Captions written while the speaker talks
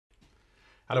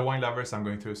Hello wine lovers, I'm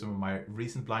going through some of my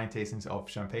recent blind tastings of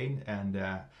champagne, and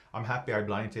I'm happy I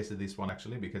blind tasted this one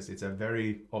actually, because it's a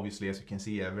very, obviously as you can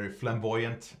see, a very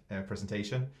flamboyant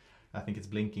presentation. I think it's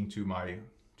blinking to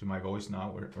my voice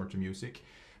now, or to music.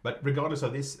 But regardless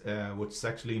of this, what's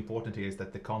actually important here is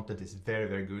that the content is very,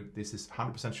 very good. This is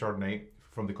 100% Chardonnay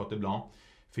from the Côte Blanc,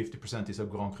 50% is a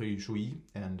Grand Cru Chouilly,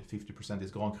 and 50%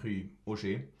 is Grand Cru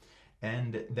Auger.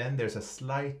 And then there's a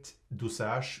slight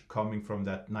dosage coming from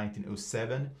that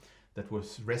 1907 that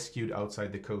was rescued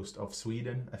outside the coast of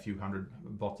Sweden. A few hundred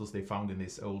bottles they found in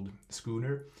this old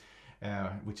schooner,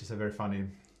 which is a very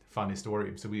funny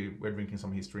story. So we're drinking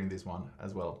some history in this one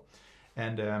as well.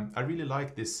 And I really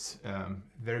like this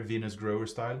very vinous grower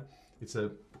style. It's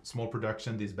a small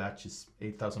production. This batch is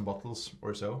 8,000 bottles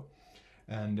or so.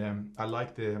 And I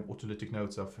like the autolytic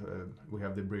notes of, we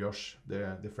have the brioche,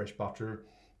 the fresh butter,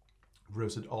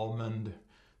 roasted almond,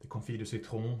 the confit de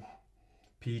citron,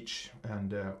 peach,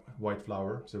 and white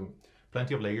flour. So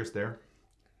plenty of layers there.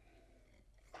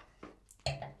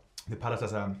 The palate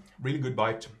has a really good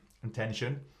bite and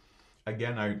tension.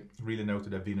 Again, I really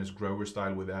noted a vinous grower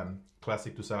style with a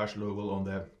classic dosage level on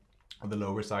the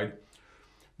lower side.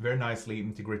 Very nicely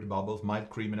integrated bubbles, mild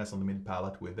creaminess on the mid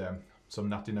palate with some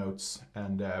nutty notes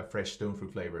and fresh stone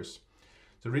fruit flavors.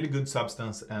 So really good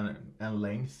substance and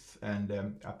length, and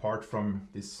apart from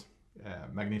this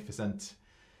magnificent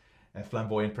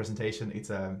flamboyant presentation,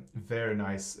 it's a very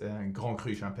nice Grand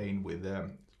Cru champagne with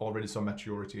already some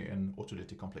maturity and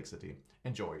autolytic complexity.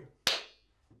 Enjoy!